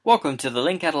Welcome to the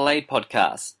LinkAdelaide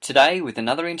podcast, today with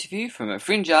another interview from a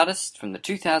fringe artist from the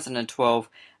 2012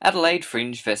 Adelaide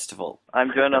Fringe Festival.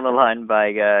 I'm joined on the line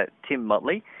by Tim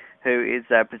Motley, who is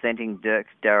presenting Dirk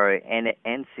Darrow,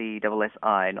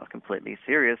 NCSSI, not completely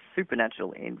serious,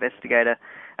 supernatural investigator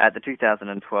at the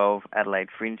 2012 Adelaide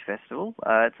Fringe Festival.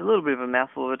 It's a little bit of a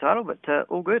mouthful of a title, but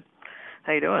all good.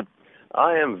 How you doing?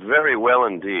 I am very well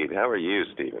indeed. How are you,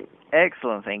 Stephen?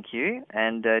 Excellent, thank you.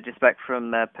 And just back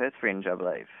from Perth Fringe, I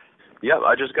believe. Yeah,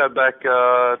 I just got back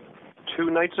 2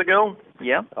 nights ago.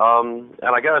 Yeah. And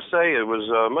I gotta say, it was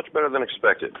much better than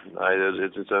expected.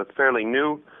 It's a fairly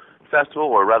new festival,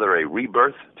 or rather a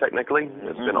rebirth, technically.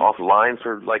 It's been offline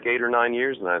for like 8 or 9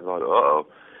 years, and I thought, uh-oh.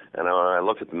 And I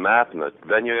looked at the map, and the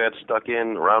venue got stuck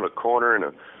in around a corner in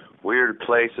a weird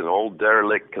place, an old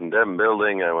derelict condemned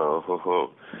building. I went,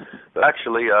 oh. But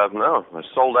actually, no, I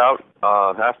sold out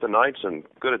half the nights and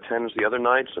good attendance the other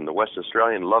nights, and the West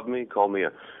Australian loved me, called me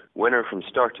a winner from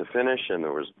start to finish, and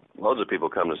there was loads of people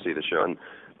coming to see the show, and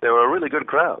they were a really good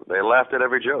crowd. They laughed at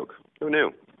every joke. Who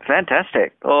knew?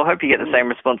 Fantastic. Well, I hope you get the same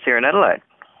response here in Adelaide.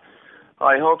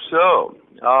 I hope so.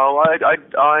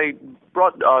 I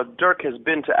brought Dirk has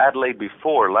been to Adelaide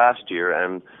before last year,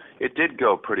 and it did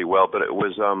go pretty well, but it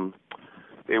was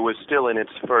still in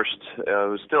its first, it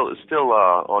was still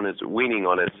on its weaning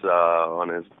on its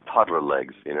toddler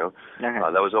legs, you know. Okay.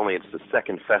 It's the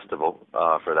second festival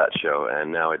for that show,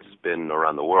 and now it's been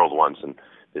around the world once, and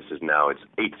this is now its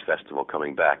 8th festival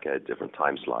coming back at a different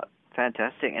time slot.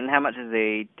 Fantastic. And how much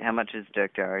has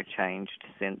Dirk Darrow changed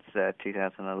since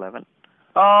 2011?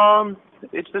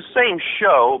 It's the same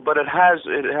show, but it has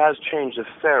changed a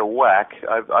fair whack.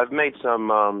 I've made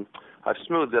some. I've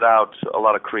smoothed it out a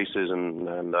lot of creases,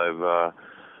 and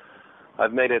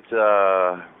I've made it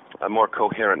a more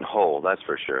coherent whole. That's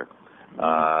for sure.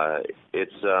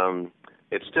 It's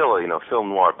still film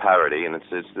noir parody, and it's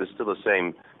still the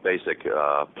same basic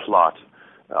plot.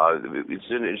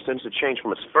 Since it changed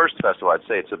from its first festival, I'd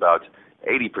say it's about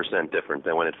 80% different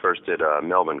than when it first did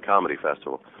Melbourne Comedy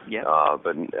Festival. Yeah.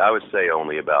 But I would say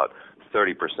only about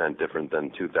 30% different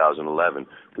than 2011,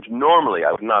 which normally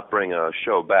I would not bring a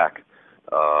show back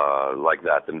like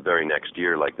that the very next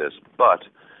year like this. But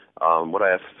what I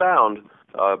have found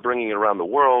bringing it around the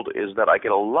world is that I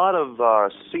get a lot of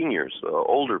seniors,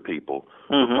 older people,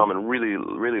 who come and really,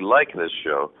 really like this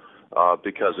show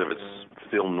because of its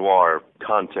film noir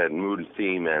content, mood,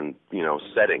 theme, and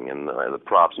setting, and the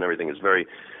props and everything is very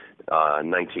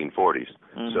 1940s.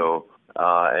 So,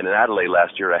 and in Adelaide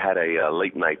last year, I had a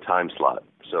late night time slot.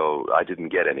 So I didn't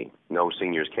get any. No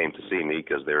seniors came to see me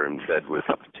because they're in bed with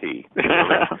a cup of tea.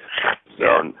 So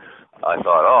I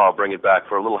thought, I'll bring it back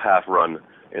for a little half run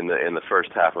in the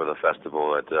first half of the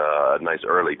festival at a nice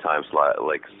early time slot,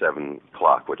 like 7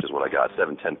 o'clock, which is what I got,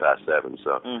 10 past 7.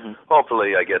 So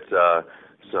hopefully I get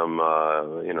some,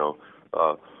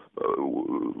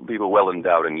 people well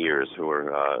endowed in years who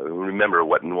remember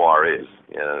what noir is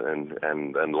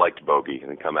and liked Bogey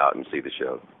and come out and see the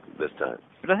show this time.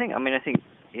 But I think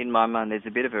in my mind there's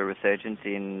a bit of a resurgence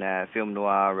in film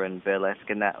noir and burlesque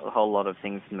and that whole lot of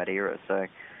things from that era. So,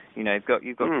 you've got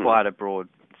quite a broad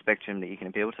spectrum that you can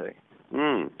appeal to.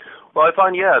 Well, I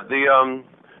find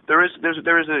there is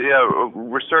a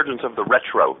resurgence of the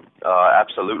retro,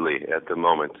 absolutely at the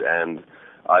moment, and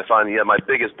I find my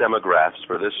biggest demographics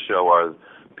for this show are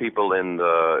people in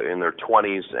their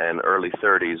 20s and early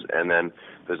 30s, and then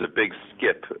there's a big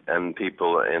skip and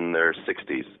people in their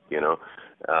 60s.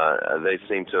 They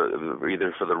seem to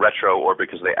either for the retro or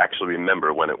because they actually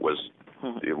remember when it was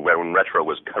when retro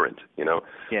was current.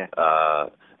 Yeah.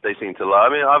 They seem to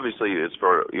love. I mean, obviously it's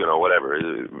for whatever,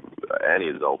 any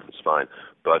adult is fine,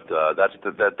 but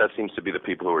that seems to be the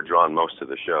people who are drawn most to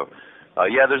the show.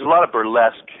 There's a lot of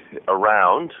burlesque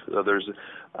around.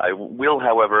 I will,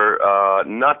 however,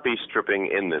 not be stripping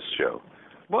in this show.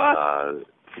 What?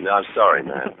 No, I'm sorry,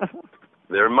 man.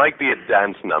 There might be a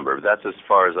dance number. That's as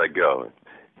far as I go.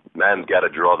 Man's got to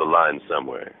draw the line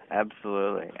somewhere.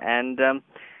 Absolutely. And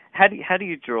how do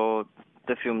you draw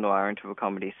the film noir into a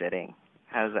comedy setting?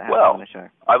 How does that happen on the show?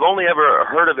 I've only ever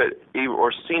heard of it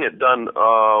or seen it done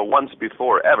once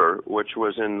before ever, which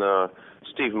was in the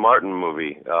Steve Martin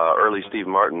movie, early Steve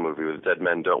Martin movie with Dead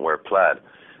Men Don't Wear Plaid.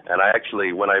 And I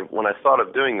actually, when I thought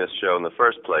of doing this show in the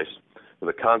first place,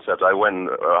 the concept, I went and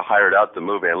hired out the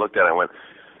movie and looked at it and went,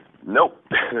 nope,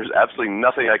 there's absolutely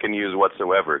nothing I can use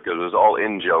whatsoever because it was all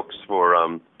in jokes for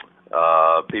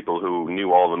people who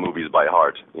knew all the movies by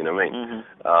heart. You know what I mean?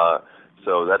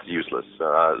 So that's useless. So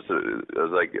I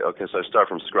was like, okay, so I start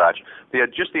from scratch.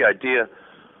 Just the idea.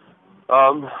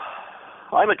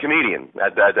 I'm a comedian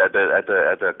at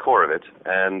the core of it,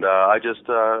 and I just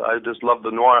love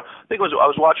the noir. I think I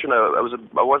was watching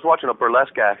a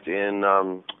burlesque act in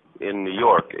New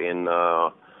York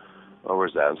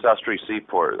where's that? In South Street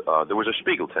Seaport. There was a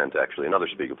Spiegel tent actually, another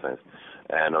Spiegel tent,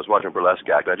 and I was watching a burlesque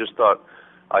act. I just thought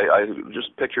I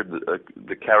just pictured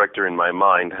the character in my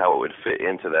mind, how it would fit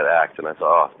into that act, and I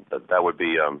thought, that would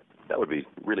be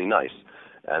really nice,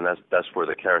 and that's where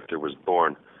the character was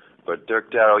born. But Dirk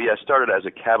Darrow, started as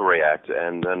a cabaret act,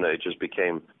 and then it just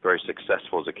became very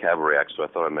successful as a cabaret act, so I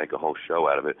thought I'd make a whole show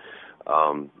out of it.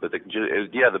 But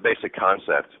the basic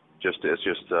concept it's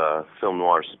just film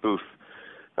noir spoof.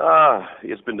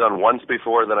 It's been done once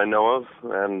before that I know of,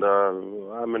 and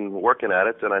I've been working at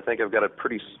it, and I think I've got it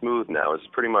pretty smooth now. It's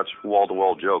pretty much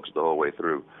wall-to-wall jokes the whole way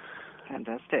through.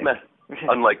 Fantastic.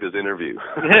 Unlike this interview.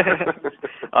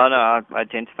 Oh no, I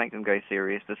tend to make them go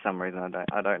serious for some reason.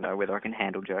 I don't know whether I can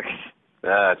handle jokes.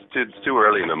 It's too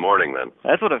early in the morning then.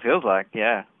 That's what it feels like.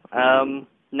 Yeah. Now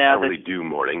I don't really do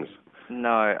mornings.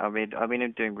 No, I've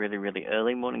been doing really, really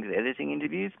early mornings editing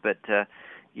interviews, but when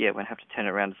I have to turn it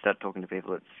around and start talking to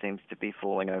people, it seems to be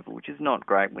falling over, which is not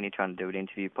great when you're trying to do an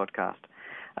interview podcast.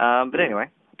 But anyway,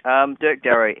 Dirk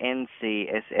Darrow,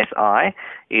 NCSSI,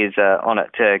 is on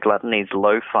at Gluttony's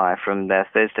Lo-Fi from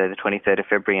Thursday the 23rd of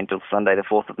February until Sunday the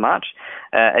 4th of March.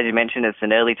 As you mentioned, it's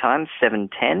an early time,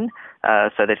 7:10,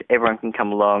 so that everyone can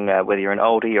come along, whether you're an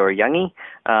oldie or a youngie,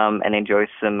 and enjoy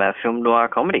some film noir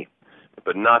comedy.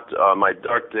 But not, my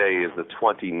dark day is the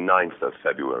 29th of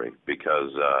February,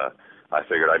 because I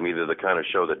figured I'm either the kind of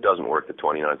show that doesn't work the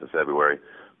 29th of February,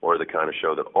 or the kind of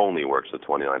show that only works the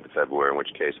 29th of February, in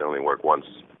which case I only work once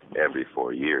every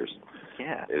 4 years.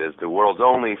 Yeah. It is the world's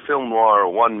only film noir,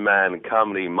 one-man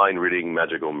comedy, mind-reading,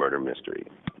 magical murder mystery.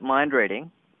 Mind-reading?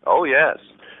 Oh, yes.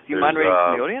 Do you mind-reading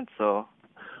from the audience, or?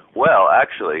 Well,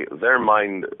 actually, they're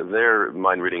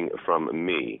mind-reading from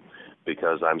me,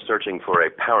 because I'm searching for a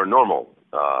paranormal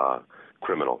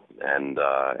criminal, and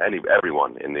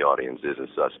everyone in the audience is a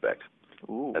suspect.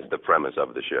 Ooh. That's the premise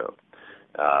of the show.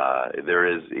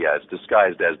 It's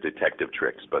disguised as detective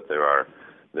tricks, but they're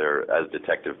as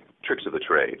detective tricks of the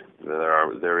trade.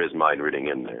 There is mind reading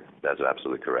in there. That's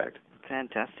absolutely correct.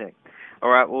 Fantastic. All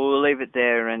right, well, we'll leave it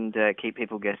there and keep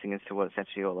people guessing as to what it's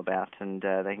actually all about, and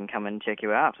they can come and check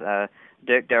you out.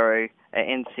 Dirk Darrow,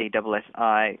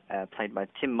 NCSSI, played by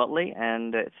Tim Motley,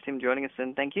 and it's Tim joining us,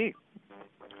 and thank you.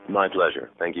 My pleasure.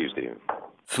 Thank you, Stephen.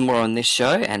 For more on this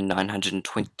show and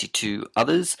 922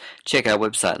 others, check our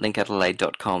website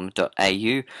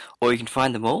linkadelaide.com.au, or you can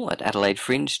find them all at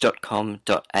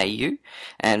adelaidefringe.com.au.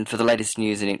 And for the latest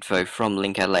news and info from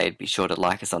Link Adelaide, be sure to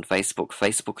like us on Facebook,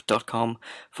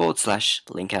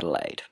 facebook.com/LinkAdelaide.